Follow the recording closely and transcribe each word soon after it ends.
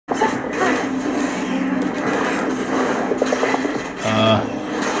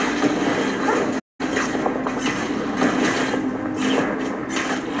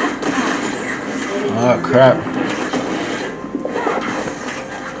Oh crap.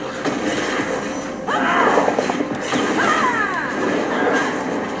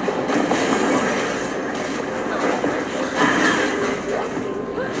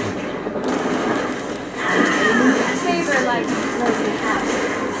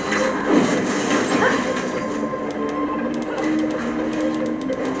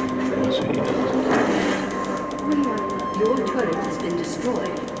 Your turret has been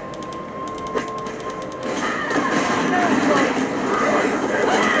destroyed.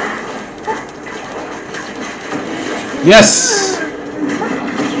 Yes!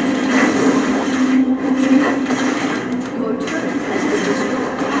 Your turret has been destroyed.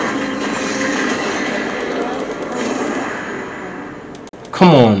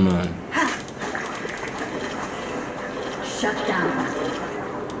 Come on, man. Shut down.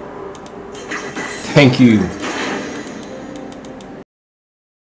 Thank you.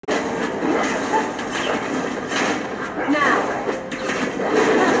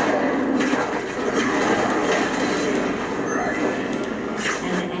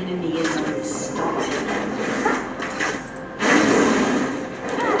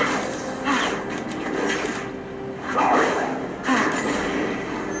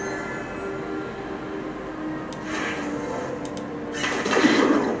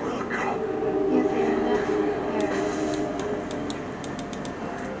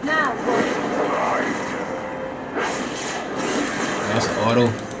 That's auto.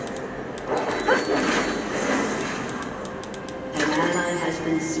 An ally has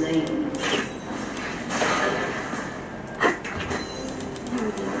been slain.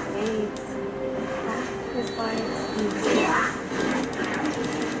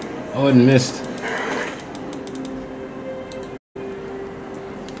 Oh, it missed.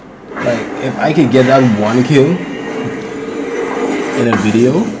 Like, if I could get that one kill in a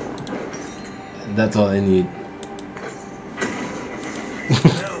video, that's all I need.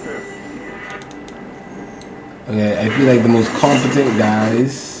 Okay, I feel like the most competent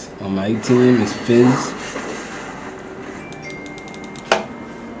guys on my team is Fizz.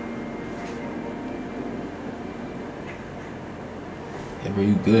 Yeah, bro,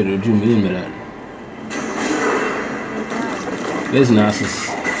 you good? What do you mean by that? There's Nasus.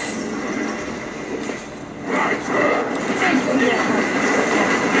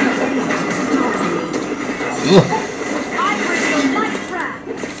 Ugh.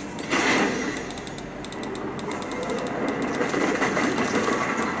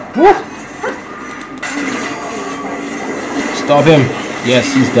 Woo. Stop him.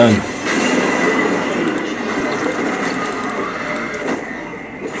 Yes, he's done.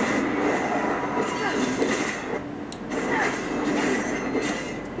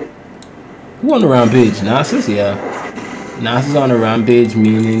 Who on the rampage? Nasus? Yeah. Nasus on the rampage,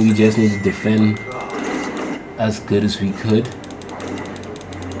 meaning we just need to defend as good as we could.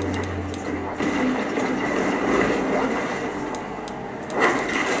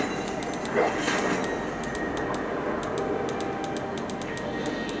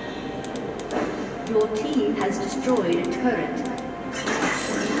 Your team has destroyed a turret.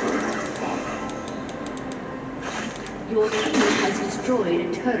 Your team has destroyed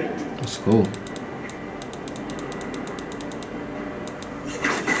a turret. Let's go.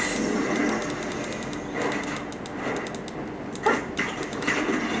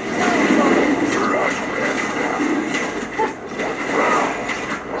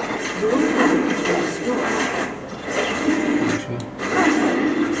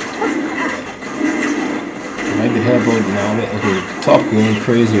 I could help out now. Okay, top going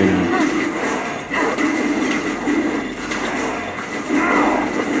crazy right now.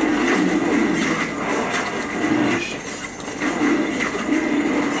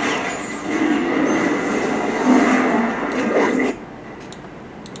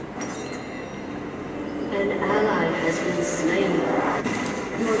 An ally has been slain.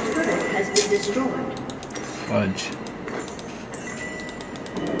 Your turret has been destroyed. Fudge.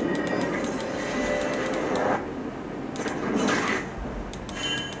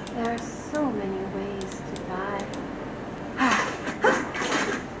 There are so many ways to die.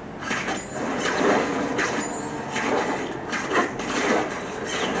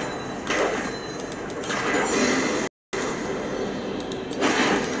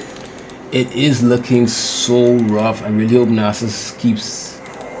 It is looking so rough. I really hope Nasus keeps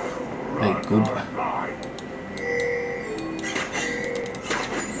like good.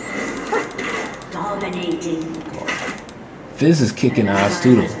 Dominating. Fizz is kicking ass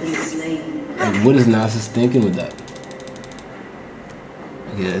too though. Like, what is Nasus thinking with that?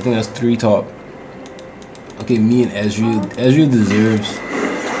 Okay, I think that's 3 top. Okay, me and Ezreal. Ezreal deserves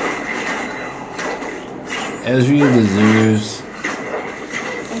Ezreal deserves.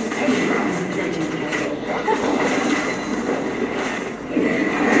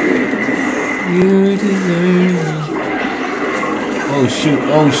 You deserve. Oh shoot!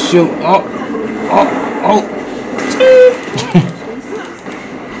 Oh shoot! Oh! Oh! Oh!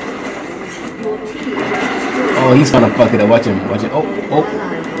 Oh, he's trying to fuck it up. Watch him. Watch it. Oh! Oh!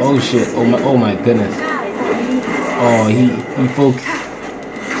 Oh shit! Oh my! Oh my goodness! Oh, he focused.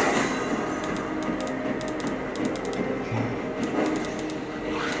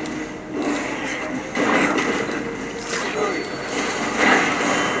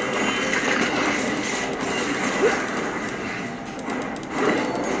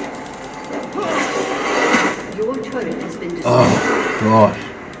 Oh gosh.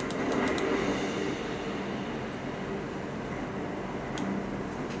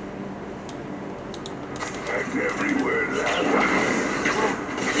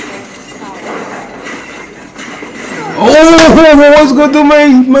 Oh, what's going to do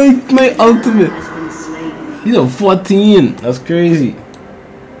my ultimate? He's a 14. That's crazy.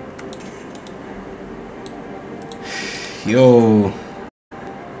 Yo.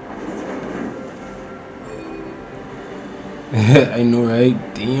 I know, right?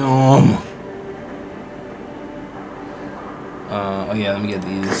 Damn. Oh yeah, let me get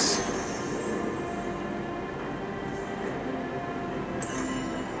these.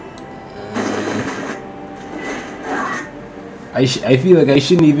 I feel like I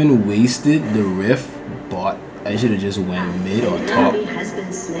shouldn't even wasted the riff, but I should have just went mid or top. An enemy has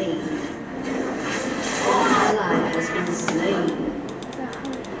been slain. An ally has been slain.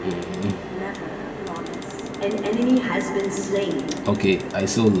 An enemy has been slain. Okay, I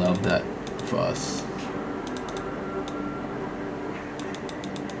so love that for us.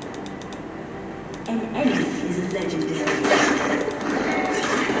 An enemy is legendary.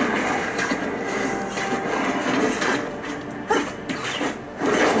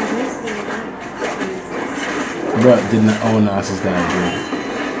 Bro, did not. Oh no, this guy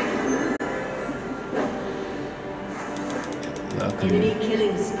good. Enemy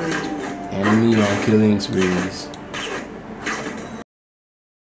killing spree. Enemy on killing sprees.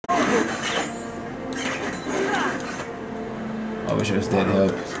 I wish I was dead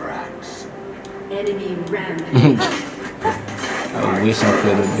help. Enemy rampage. I wish I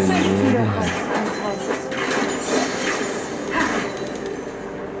could have been there.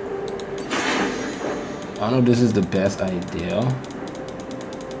 I know this is the best idea,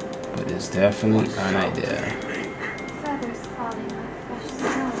 but it's definitely an idea.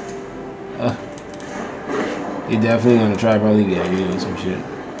 You're definitely gonna try probably get me on some shit.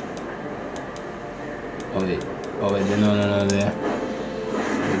 Oh wait, no, there.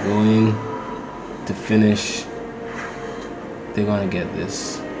 They're going to finish. They're gonna get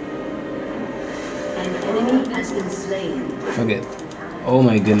this. An enemy has been slain. Fuck it. Oh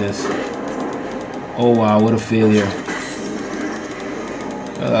my goodness. Oh wow, what a failure.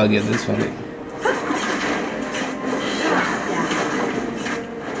 Well, I'll get this, fuck it.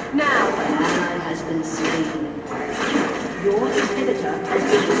 Now an ally has been slain. Your inhibitor has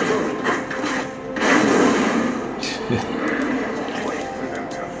been destroyed.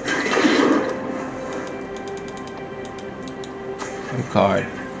 A card.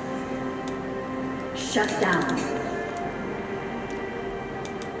 Shut down.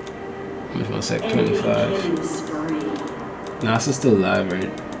 How much more sec? 25. Nasa's still alive,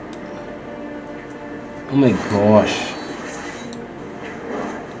 right? Oh my gosh.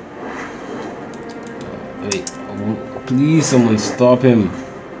 Wait, please someone stop him.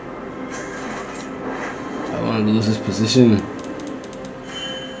 I want to lose his position.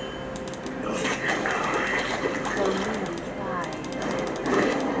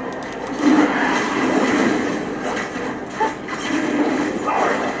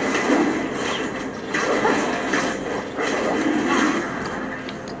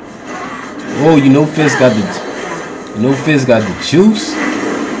 Oh, you know Fizz got the juice.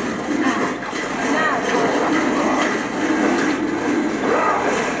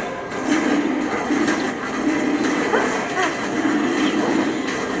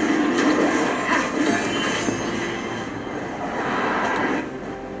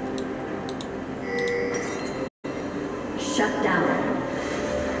 Shut down.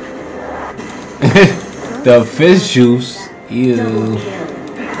 The Fizz juice. Ew.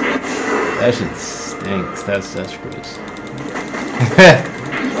 That shit stinks. That's gross.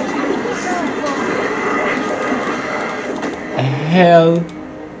 Hell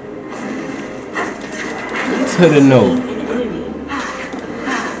to the no.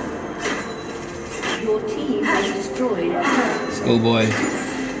 Your team has destroyed a turret. Let's go, boys.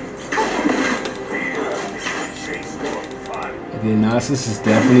 Okay, Nasus is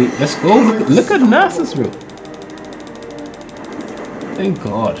definitely. Let's go. Look at Nasus, bro. Thank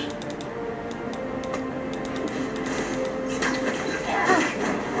God.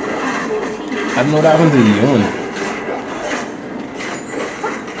 I don't know what happened to Yon.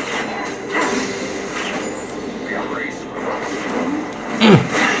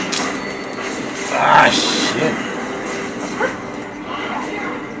 Ah, shit.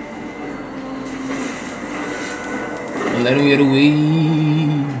 Don't let him get away.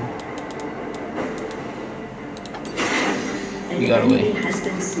 He got away.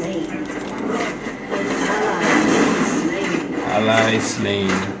 Ally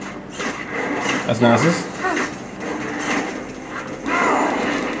slain. That's Nasus.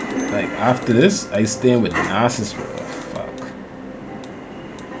 Like, after this, I stand with Nasus, bro. Fuck.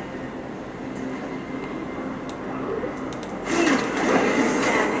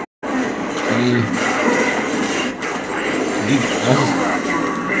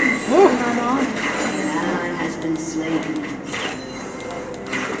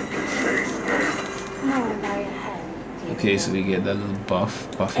 Okay, so we get that little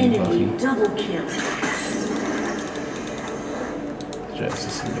Buffy. Double kill. Dress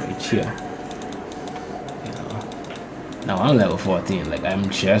is right here. You know. Now I'm level 14. Like I'm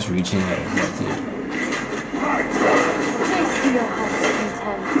just reaching level 14.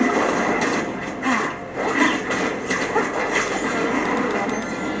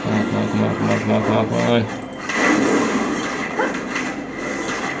 Come on.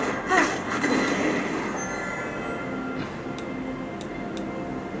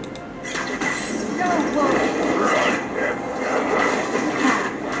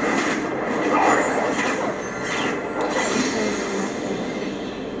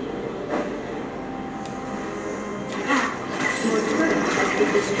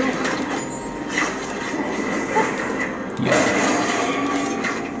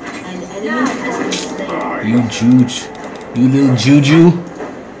 You little juju.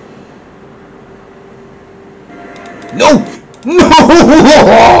 No! No!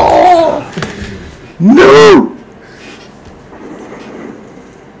 No!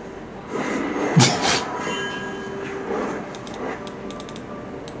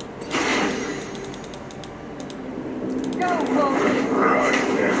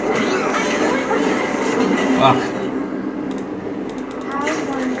 Fuck.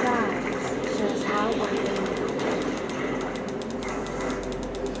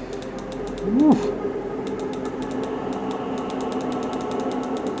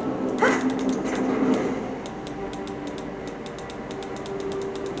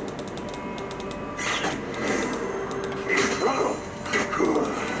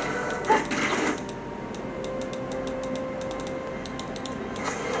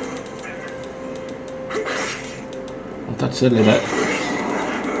 That's silly, that.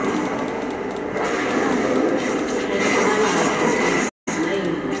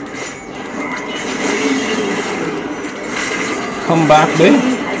 Come back, babe.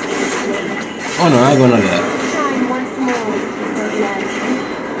 Oh no, I ain't gonna do that.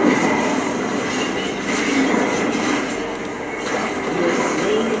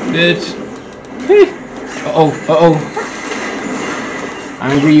 Bitch. Uh-oh.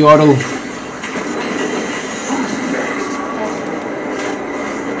 Angry Yordle.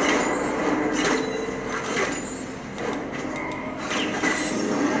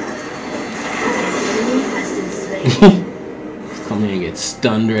 Come here and get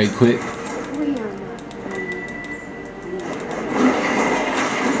stunned right quick.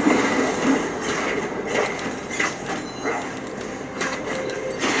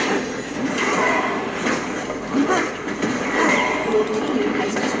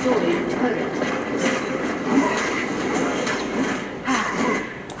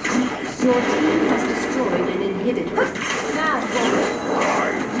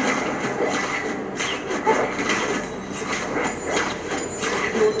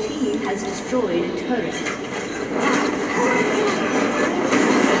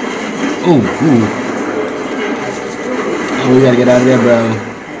 Oh, we gotta get out of there, bro.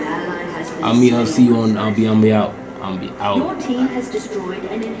 I'll see you on. I'll be out. Your team has destroyed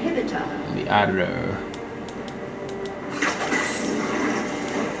an inhibitor. I'll be out of there.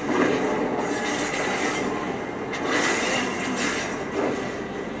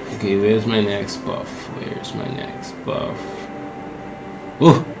 Okay, where's my next buff?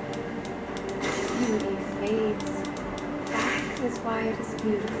 Ooh. Beauty fades. That is why it is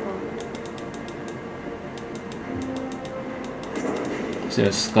beautiful. Is there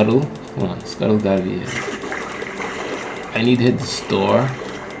a Scuttle? Come on, Scuttle gotta be here. I need to hit the store.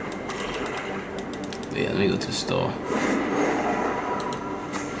 Yeah, let me go to the store.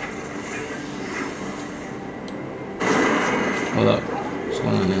 Hold up. What's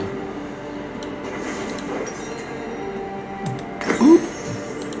going on there? Boop.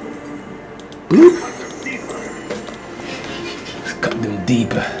 Boop. Let's cut them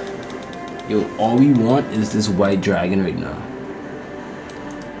deeper. Yo, all we want is this white dragon right now.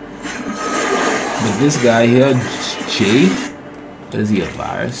 But this guy here, Jay, what is he, a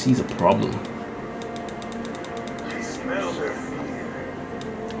virus? He's a problem.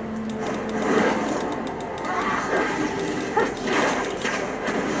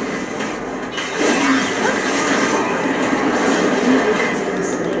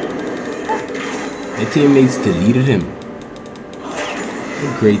 My teammates deleted him.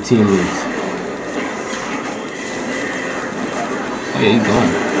 They're great teammates. Oh yeah, you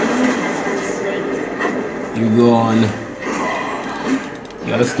gone. You gone.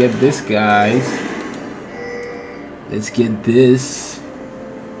 Yeah, let's get this, guys. Let's get this.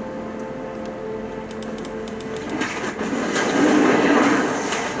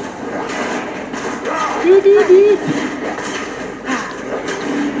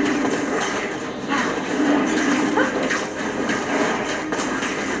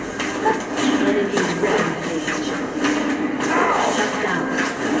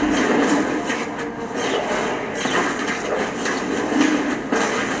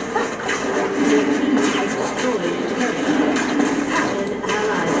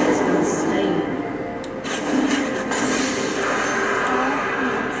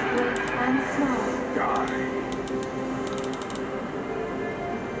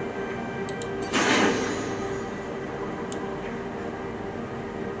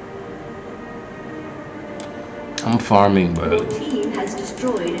 I'm farming, bro. Your team has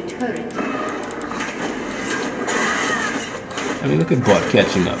destroyed a turret. I mean, look at bot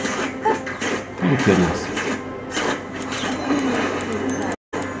catching up. Oh goodness.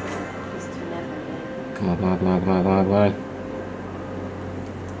 Come on, come on, come on, come on, come on, come on.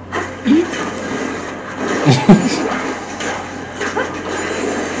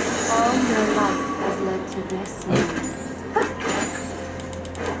 All your life has led to this.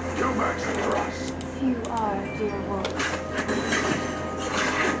 Few are, dear wolf.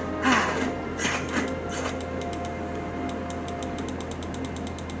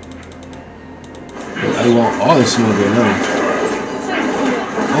 I want all the smoke right now.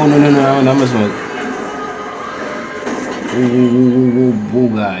 Oh no, not much smoke. Whoa,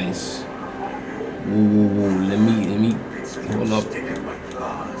 guys. Whoa. Let me hold up.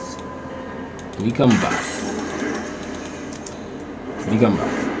 Let me come back.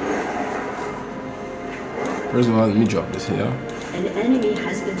 First of all, let me drop this here. An enemy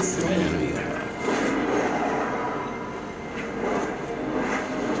has been slain.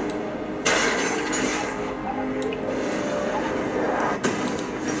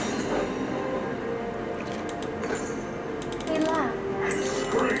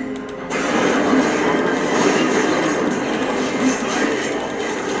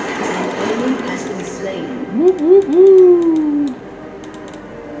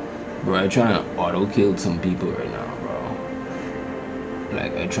 Bro, I'm trying to auto kill some people right now, bro.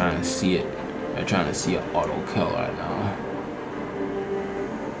 Like, I'm trying to see it. I'm trying to see an auto kill right now.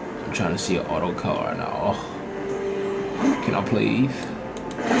 Oh. Can I play?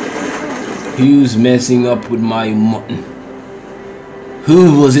 Who's messing up with my mutton?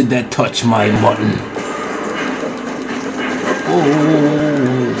 Who was it that touched my mutton? Oh.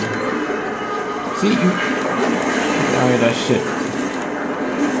 See, you. Alright, that shit.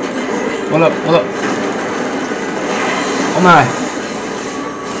 Hold up. Oh my.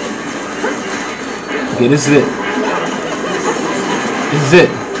 Okay, this is it.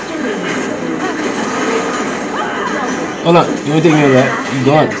 Hold on, you ain't taking me that. You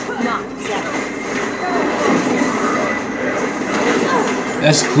gone.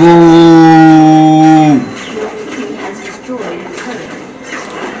 Let's go.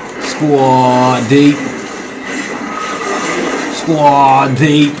 Squad deep.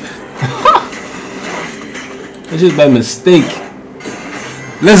 That's just by mistake.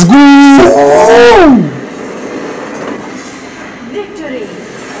 Let's go! Victory!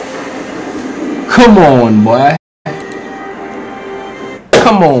 Come on, boy.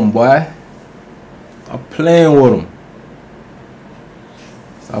 Stop playing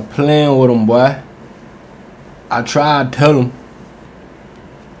with him, boy. I tried to tell him.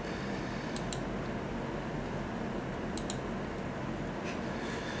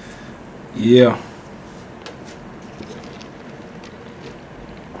 Yeah.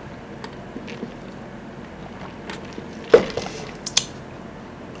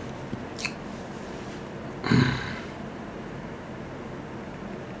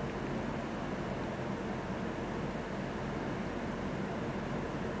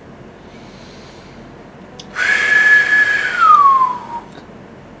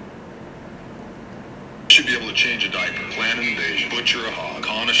 plan an invasion, butcher a hog,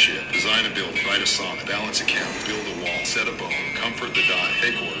 con a ship, design a building, write a sonnet, balance a camp, build a wall, set a bone, comfort the dying,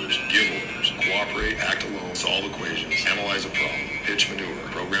 take orders, give orders, cooperate, act alone, solve equations, analyze a problem, pitch manure,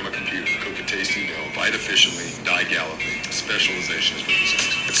 program a computer, cook a tasty meal, fight efficiently, die gallantly. Specialization is for these things.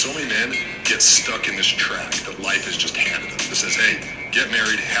 And so many men get stuck in this track that life is just handed them. That says, hey, get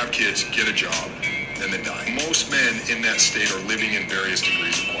married, have kids, get a job, and then die. Most men in that state are living in various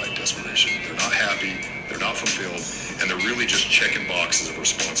degrees of quiet desperation. They're not happy, they're not fulfilled, and they're really just checking boxes of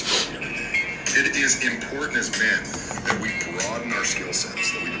responsibility every day. It is important as men that we broaden our skill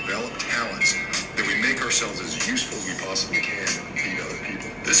sets, that we develop talents, that we make ourselves as useful as we possibly can to beat other people.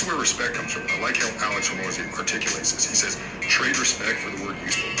 This is where respect comes from. I like how Alex Hormozy articulates this. He says, trade respect for the word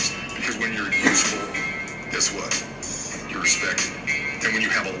usefulness. Because when you're useful, guess what? You're respected. And when you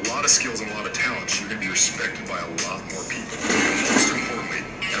have a lot of skills and a lot of talents, you're going to be respected by a lot more people. And most importantly,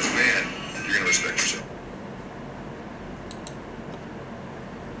 as a man, you're going to respect yourself.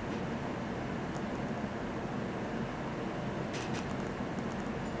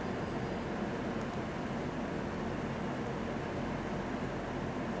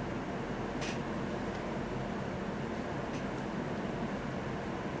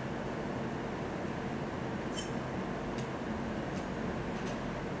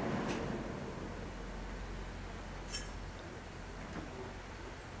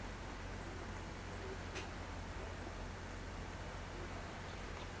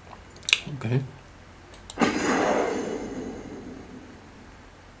 Okay.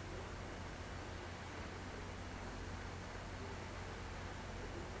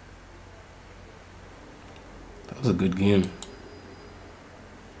 That was a good game.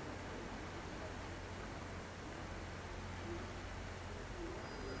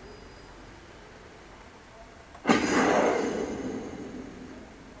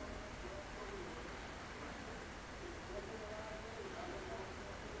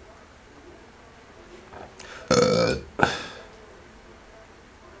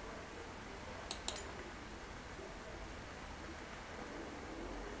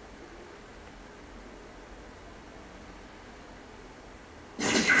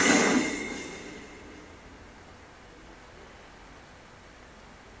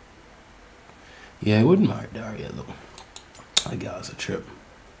 Yeah, I wouldn't marry Daria though. I guess a trip.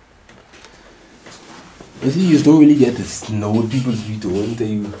 You see, you just don't really get to know what people's be doing until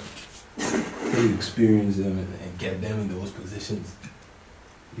you experience them and get them in those positions.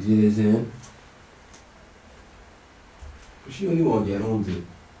 You see what I'm saying? But she only want to get home to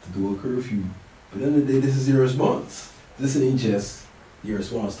do a curfew. But at the end of the day, this is your response. This ain't just your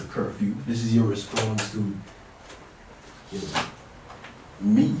response to curfew. This is your response to, you know,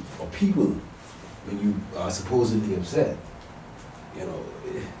 me or people when you are supposedly upset. You know,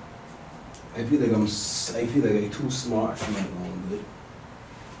 I feel like I'm too smart for my own good.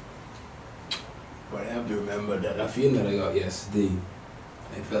 But I have to remember that that feeling that I got yesterday,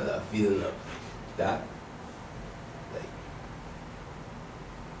 I felt that feeling of that, like,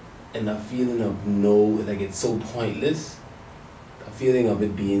 and that feeling of no, like it's so pointless. That feeling of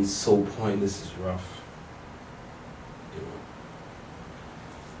it being so pointless is rough. You know.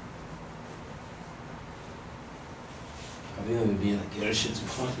 I think of it being like, yeah, this shit's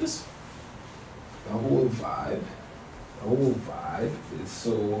pointless. The whole vibe is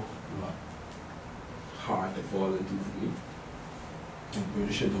so hard to fall into for me. And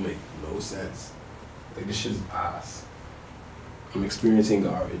this shit don't make no sense. Like, this shit's ass. I'm experiencing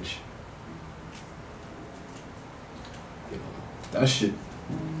garbage. You know, that shit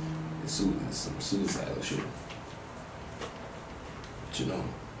is some suicidal shit. But you know,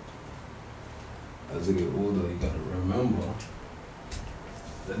 as you get older, you gotta remember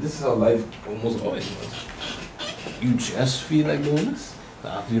that this is how life almost always was. You just feel like doing this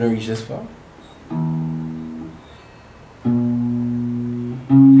after you don't reach this far.